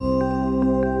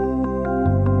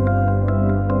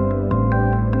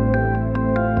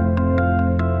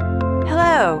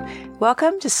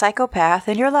Welcome to Psychopath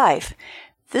in Your Life.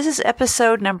 This is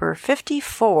episode number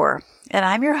 54, and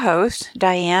I'm your host,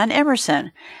 Diane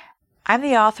Emerson. I'm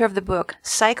the author of the book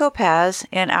Psychopaths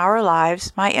in Our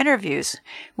Lives, My Interviews,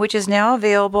 which is now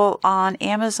available on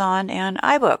Amazon and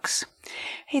iBooks.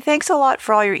 Hey, thanks a lot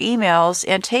for all your emails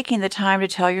and taking the time to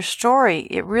tell your story.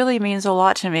 It really means a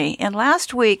lot to me. And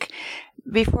last week,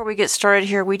 before we get started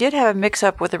here, we did have a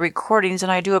mix-up with the recordings,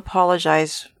 and I do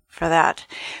apologize for that.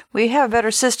 We have a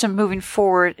better system moving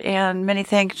forward, and many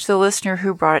thanks to the listener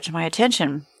who brought it to my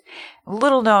attention. A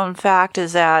little known fact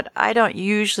is that I don't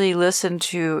usually listen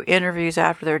to interviews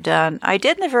after they're done. I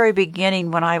did in the very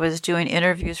beginning when I was doing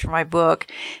interviews for my book,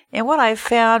 and what I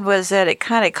found was that it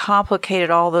kind of complicated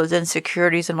all those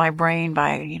insecurities in my brain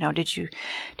by, did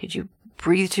you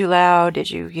breathe too loud? Did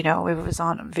you, if it was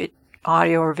on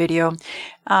audio or video.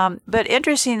 But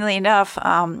interestingly enough,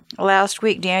 last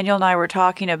week, Daniel and I were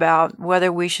talking about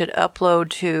whether we should upload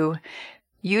to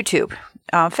YouTube.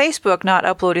 Facebook not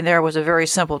uploading there was a very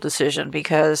simple decision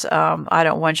because I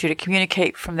don't want you to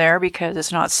communicate from there because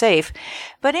it's not safe.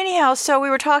 But anyhow, so we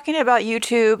were talking about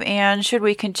YouTube and should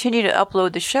we continue to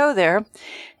upload the show there.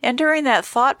 And during that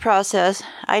thought process,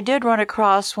 I did run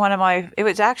across it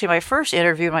was actually my first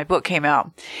interview when my book came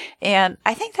out. And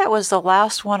I think that was the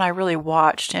last one I really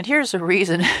watched. And here's the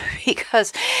reason,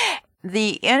 because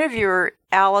the interviewer,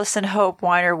 Allison Hope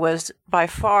Weiner, was by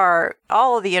far,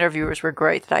 all of the interviewers were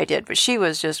great that I did, but she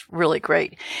was just really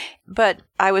great. But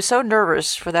I was so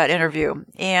nervous for that interview,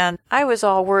 and I was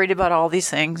all worried about all these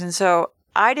things. And so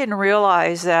I didn't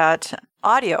realize that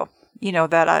audio,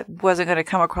 that I wasn't going to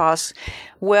come across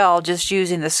well just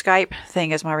using the Skype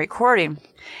thing as my recording.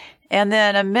 And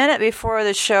then a minute before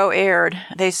the show aired,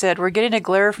 they said, "We're getting a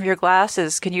glare from your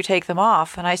glasses. Can you take them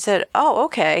off?" And I said, "Oh,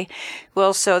 okay."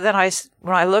 Well, so then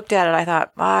when I looked at it, I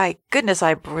thought, my goodness,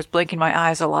 I was blinking my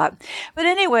eyes a lot. But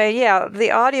anyway, yeah, the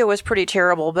audio was pretty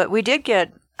terrible. But we did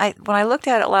when I looked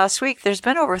at it last week, there's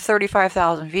been over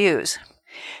 35,000 views.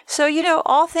 So,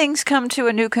 all things come to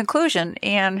a new conclusion.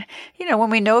 And, when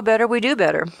we know better, we do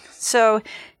better. So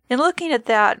in looking at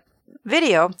that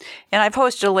video, and I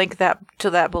posted a link to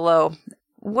that below,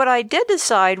 what I did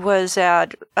decide was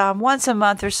that once a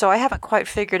month or so, I haven't quite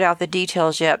figured out the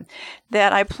details yet,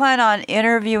 that I plan on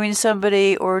interviewing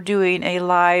somebody or doing a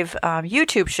live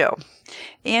YouTube show.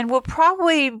 And we'll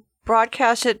probably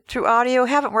broadcast it through audio.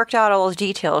 Haven't worked out all those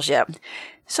details yet.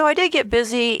 So I did get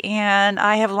busy, and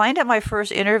I have lined up my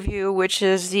first interview, which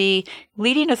is the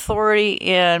leading authority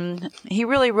he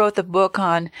really wrote the book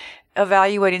on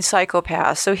evaluating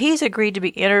psychopaths. So he's agreed to be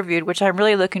interviewed, which I'm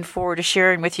really looking forward to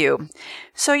sharing with you.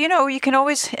 So, you can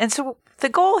always, and so the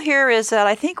goal here is that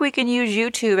I think we can use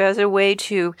YouTube as a way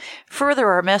to further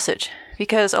our message,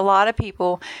 because a lot of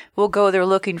people will go there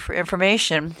looking for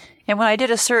information. And when I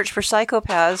did a search for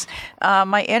psychopaths,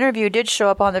 my interview did show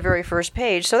up on the very first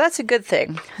page. So that's a good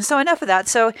thing. So enough of that.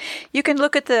 So you can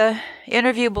look at the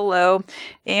interview below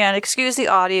and excuse the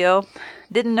audio.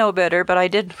 Didn't know better, but I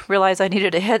did realize I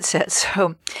needed a headset.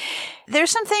 So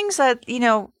there's some things that,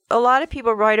 a lot of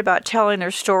people write about telling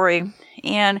their story.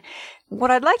 And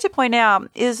what I'd like to point out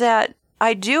is that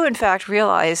I do, in fact,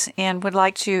 realize and would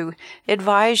like to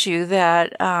advise you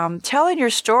that telling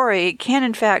your story can,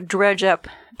 in fact, dredge up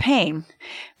pain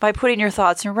by putting your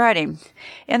thoughts in writing.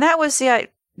 And that was the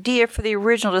idea for the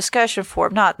original discussion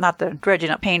forum, not the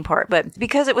dredging up pain part, but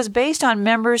because it was based on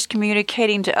members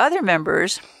communicating to other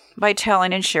members by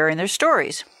telling and sharing their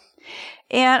stories.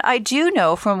 And I do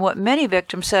know from what many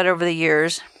victims said over the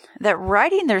years that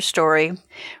writing their story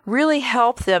really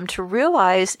helped them to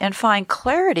realize and find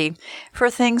clarity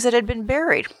for things that had been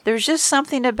buried. There's just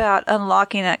something about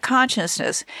unlocking that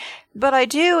consciousness. But I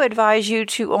do advise you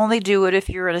to only do it if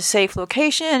you're in a safe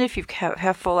location, if you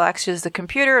have full access to the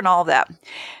computer and all that.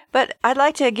 But I'd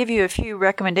like to give you a few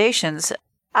recommendations.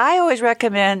 I always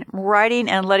recommend writing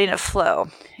and letting it flow.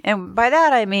 And by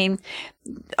that I mean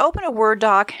open a Word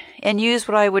doc and use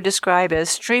what I would describe as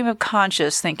stream of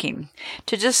conscious thinking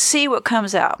to just see what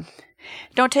comes out.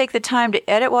 Don't take the time to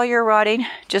edit while you're writing,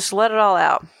 just let it all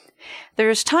out.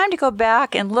 There's time to go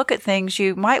back and look at things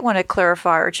you might want to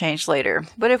clarify or change later.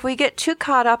 But if we get too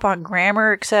caught up on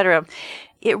grammar, etc.,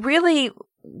 it really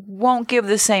won't give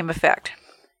the same effect,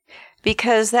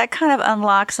 because that kind of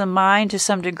unlocks the mind to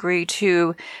some degree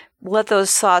to let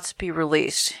those thoughts be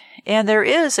released. And there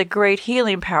is a great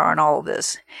healing power in all of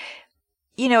this.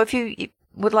 If you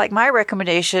would like my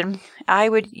recommendation, I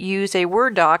would use a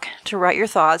Word doc to write your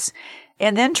thoughts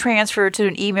and then transfer it to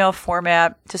an email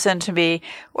format to send to me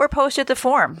or post it to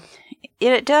forum.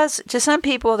 And it does, to some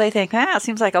people, they think, it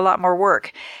seems like a lot more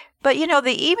work. But,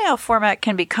 the email format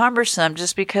can be cumbersome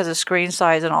just because of screen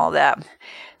size and all that.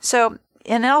 So,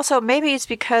 and also maybe it's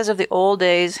because of the old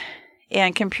days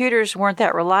and computers weren't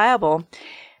that reliable.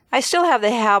 I still have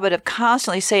the habit of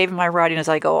constantly saving my writing as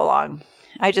I go along.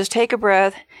 I just take a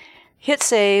breath, hit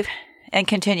save, and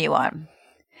continue on.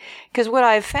 Because what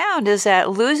I've found is that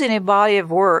losing a body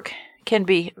of work can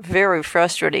be very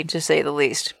frustrating, to say the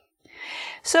least.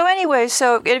 So anyway,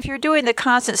 if you're doing the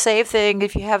constant save thing,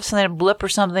 if you have something, a blip or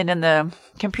something in the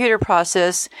computer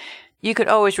process, you could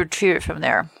always retrieve it from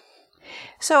there.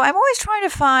 So I'm always trying to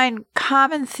find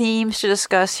common themes to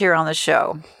discuss here on the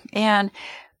show. And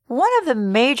one of the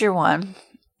major ones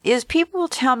is people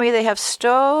tell me they have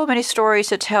so many stories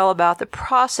to tell about the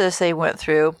process they went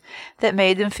through that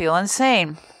made them feel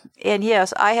insane. And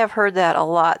yes, I have heard that a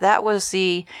lot. That was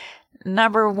the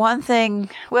number one thing.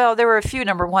 Well, there were a few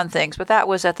number one things, but that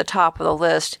was at the top of the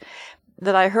list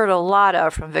that I heard a lot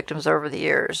of from victims over the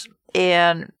years.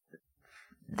 And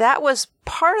that was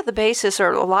part of the basis,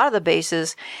 or a lot of the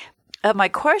basis, of my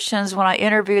questions when I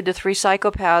interviewed the 3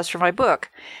 psychopaths for my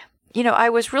book. I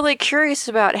was really curious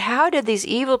about how did these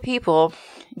evil people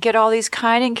get all these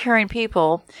kind and caring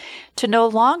people to no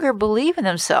longer believe in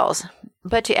themselves,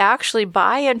 but to actually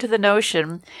buy into the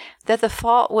notion that the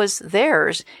fault was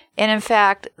theirs, and in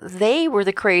fact, they were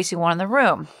the crazy one in the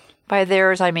room. By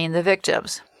theirs, I mean the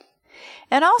victims.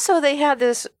 And also, they had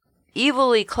this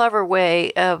evilly clever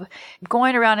way of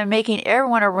going around and making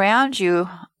everyone around you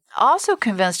also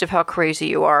convinced of how crazy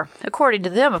you are, according to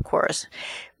them, of course.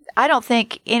 I don't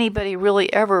think anybody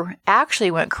really ever actually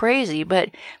went crazy, but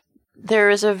there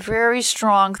is a very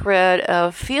strong thread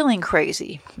of feeling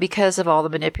crazy because of all the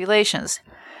manipulations.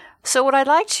 So what I'd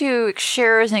like to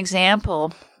share as an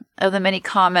example of the many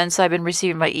comments I've been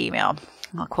receiving by email.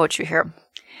 I'll quote you here.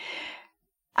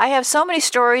 I have so many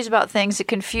stories about things that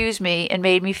confused me and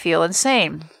made me feel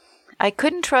insane. I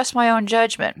couldn't trust my own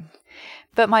judgment,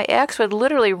 but my ex would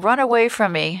literally run away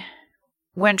from me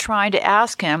when trying to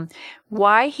ask him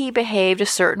why he behaved a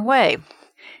certain way.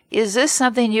 Is this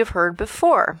something you've heard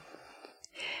before?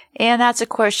 And that's a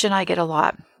question I get a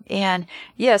lot. And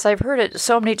yes, I've heard it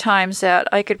so many times that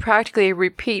I could practically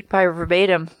repeat by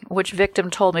verbatim which victim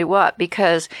told me what,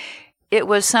 because it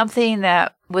was something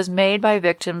that was made by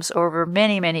victims over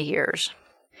many, many years.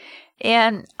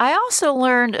 And I also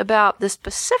learned about the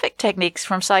specific techniques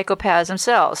from psychopaths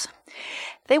themselves.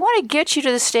 They want to get you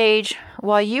to the stage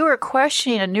while you are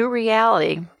questioning a new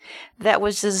reality that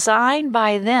was designed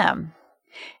by them.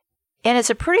 And it's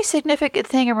a pretty significant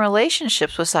thing in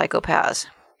relationships with psychopaths.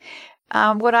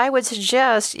 What I would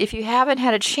suggest, if you haven't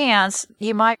had a chance,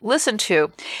 you might listen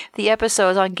to the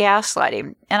episodes on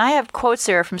gaslighting. And I have quotes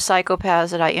there from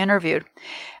psychopaths that I interviewed.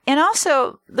 And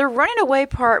also, the running away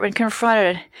part when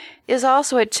confronted is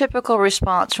also a typical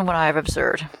response from what I've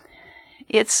observed.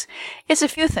 It's a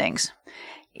few things.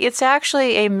 It's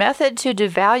actually a method to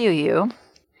devalue you,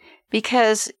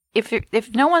 because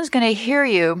if no one's going to hear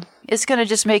you, it's going to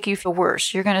just make you feel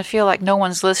worse. You're going to feel like no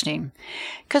one's listening.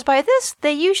 Because by this,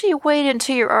 they usually wait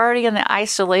until you're already in the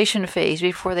isolation phase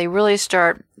before they really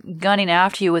start gunning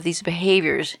after you with these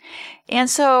behaviors. And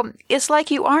so it's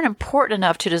like you aren't important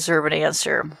enough to deserve an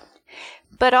answer.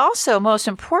 But also, most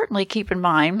importantly, keep in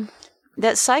mind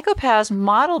that psychopaths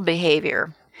model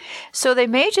behavior. So they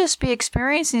may just be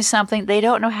experiencing something they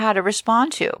don't know how to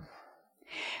respond to.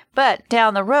 But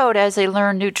down the road, as they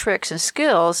learn new tricks and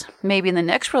skills, maybe in the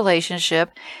next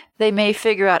relationship, they may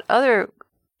figure out other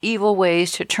evil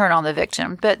ways to turn on the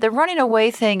victim. But the running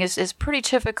away thing is pretty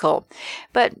typical.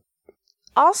 But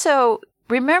also,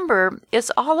 remember, it's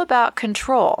all about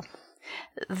control.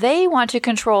 They want to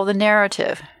control the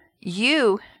narrative.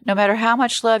 You, no matter how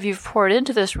much love you've poured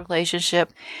into this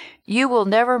relationship, you will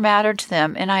never matter to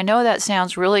them. And I know that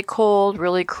sounds really cold,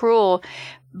 really cruel,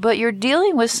 but you're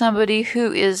dealing with somebody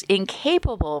who is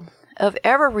incapable of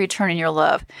ever returning your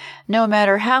love. No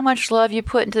matter how much love you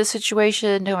put into the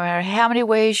situation, no matter how many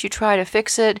ways you try to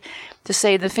fix it, to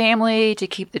save the family, to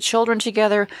keep the children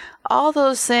together, all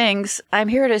those things, I'm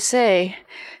here to say,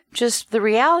 just the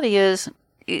reality is,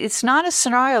 it's not a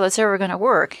scenario that's ever going to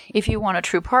work if you want a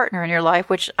true partner in your life,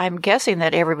 which I'm guessing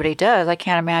that everybody does. I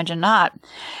can't imagine not.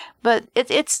 But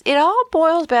it all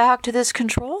boils back to this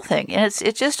control thing. And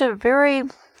it's just a very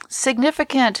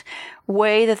significant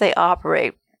way that they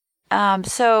operate.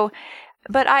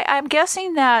 But I'm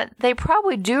guessing that they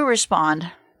probably do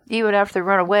respond even after they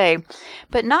run away,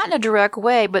 but not in a direct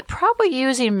way, but probably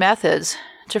using methods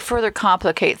to further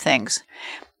complicate things.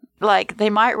 Like they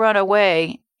might run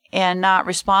away and not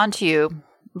respond to you,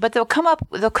 but they'll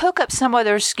cook up some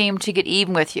other scheme to get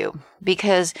even with you.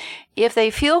 Because if they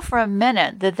feel for a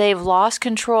minute that they've lost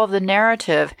control of the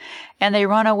narrative and they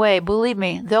run away, believe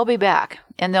me, they'll be back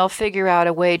and they'll figure out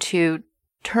a way to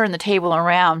turn the table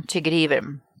around to get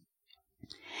even.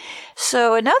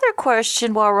 So another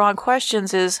question while we're on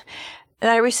questions is that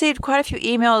I received quite a few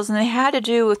emails, and they had to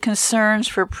do with concerns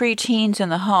for preteens in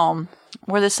the home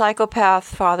where the psychopath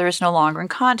father is no longer in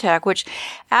contact, which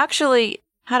actually,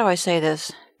 how do I say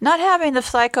this? Not having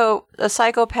the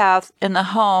psychopath in the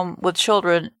home with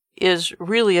children is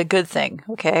really a good thing,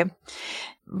 okay?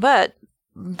 But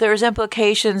there's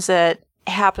implications that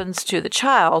happens to the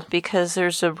child because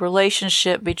there's a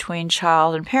relationship between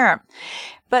child and parent.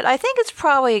 But I think it's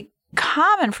probably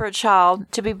common for a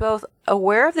child to be both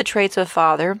aware of the traits of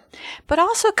father, but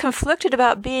also conflicted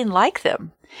about being like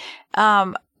them.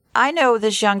 I know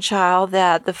this young child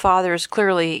that the father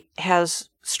clearly has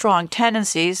strong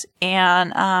tendencies,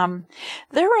 and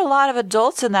there were a lot of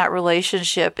adults in that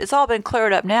relationship. It's all been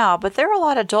cleared up now, but there were a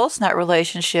lot of adults in that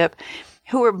relationship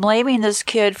who were blaming this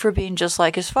kid for being just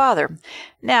like his father.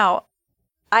 Now,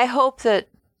 I hope that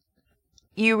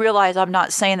you realize I'm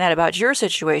not saying that about your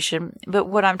situation, but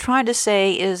what I'm trying to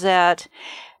say is that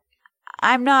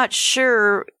I'm not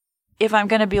sure if I'm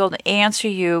going to be able to answer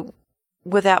you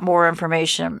without more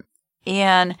information.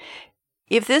 And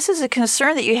if this is a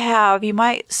concern that you have, you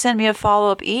might send me a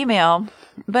follow-up email.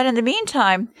 But in the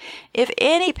meantime, if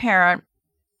any parent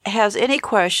has any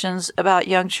questions about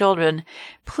young children,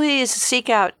 please seek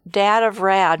out Dad of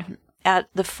Rad at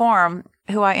the forum,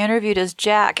 who I interviewed as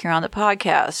Jack here on the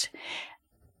podcast.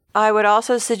 I would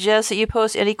also suggest that you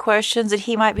post any questions that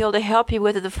he might be able to help you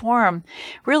with at the forum.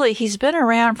 Really, he's been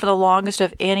around for the longest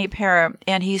of any parent,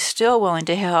 and he's still willing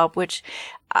to help, which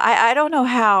I don't know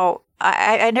how.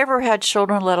 I never had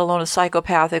children, let alone a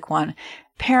psychopathic one.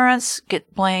 Parents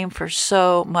get blamed for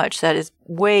so much that is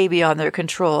way beyond their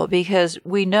control because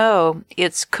we know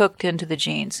it's cooked into the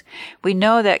genes. We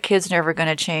know that kid's never going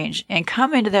to change. And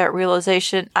coming to that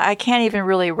realization, I can't even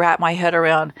really wrap my head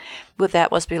around what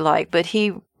that must be like. But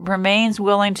he remains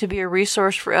willing to be a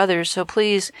resource for others. So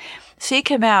please seek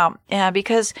him out.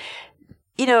 Because,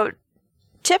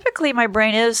 typically my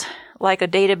brain is like a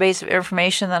database of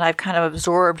information that I've kind of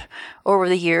absorbed over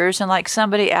the years. And like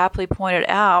somebody aptly pointed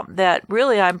out, that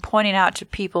really I'm pointing out to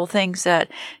people things that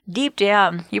deep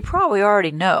down you probably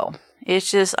already know. It's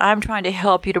just I'm trying to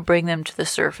help you to bring them to the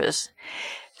surface.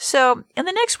 So in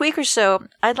the next week or so,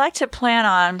 I'd like to plan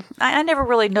on, I never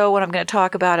really know what I'm going to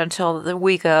talk about until the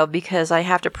week of, because I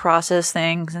have to process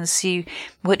things and see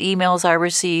what emails I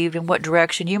received and what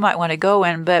direction you might want to go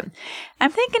in. But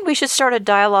I'm thinking we should start a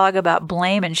dialogue about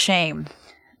blame and shame.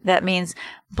 That means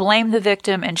blame the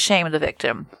victim and shame the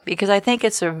victim, because I think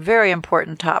it's a very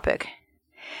important topic.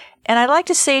 And I'd like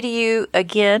to say to you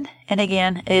again and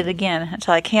again and again,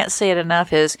 until I can't say it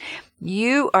enough, is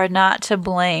you are not to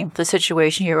blame for the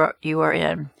situation you are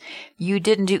in. You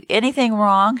didn't do anything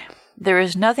wrong. There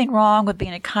is nothing wrong with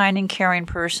being a kind and caring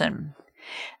person.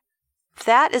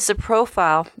 That is the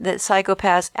profile that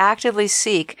psychopaths actively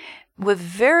seek with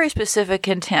very specific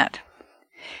intent.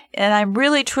 And I'm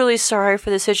really, truly sorry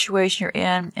for the situation you're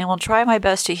in, and will try my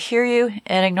best to hear you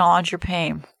and acknowledge your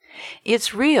pain.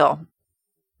 It's real.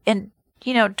 And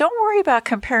don't worry about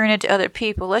comparing it to other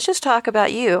people. Let's just talk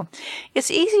about you. It's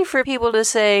easy for people to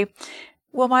say,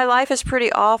 well, my life is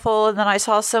pretty awful, and then I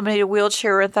saw somebody in a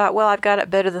wheelchair and thought, well, I've got it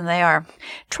better than they are.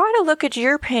 Try to look at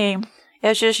your pain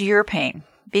as just your pain,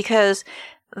 because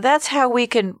that's how we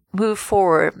can move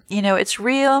forward. It's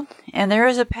real, and there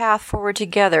is a path forward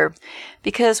together,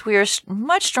 because we are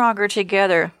much stronger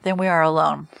together than we are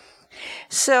alone.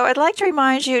 So I'd like to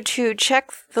remind you to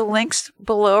check the links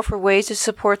below for ways to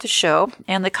support the show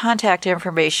and the contact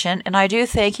information. And I do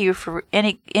thank you for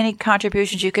any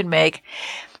contributions you can make.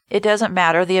 It doesn't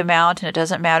matter the amount, and it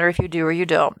doesn't matter if you do or you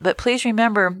don't. But please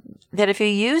remember that if you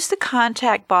use the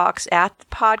contact box at the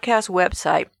podcast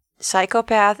website,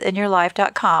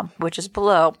 psychopathinyourlife.com, which is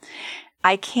below,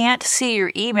 I can't see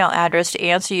your email address to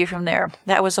answer you from there.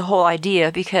 That was the whole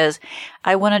idea, because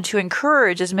I wanted to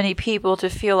encourage as many people to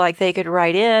feel like they could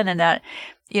write in, and that,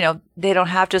 they don't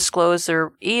have to disclose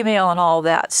their email and all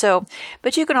that. So,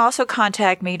 but you can also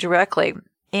contact me directly.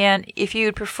 And if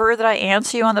you'd prefer that I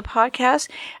answer you on the podcast,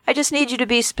 I just need you to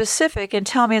be specific and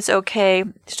tell me it's okay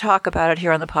to talk about it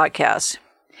here on the podcast.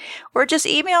 Or just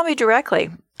email me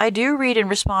directly. I do read and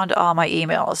respond to all my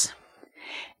emails.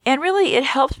 And really, it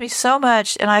helps me so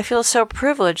much, and I feel so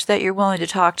privileged that you're willing to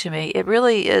talk to me. It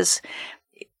really is,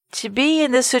 to be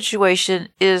in this situation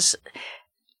is,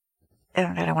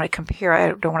 and I don't want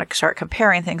to start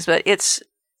comparing things, but it's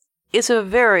a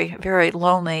very, very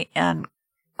lonely and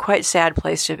quite sad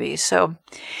place to be. So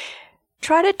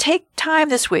try to take time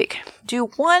this week. Do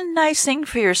one nice thing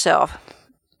for yourself.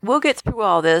 We'll get through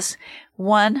all this.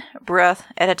 one breath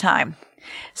at a time.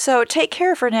 So take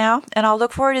care for now, and I'll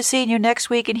look forward to seeing you next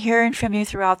week and hearing from you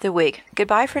throughout the week.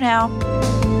 Goodbye for now.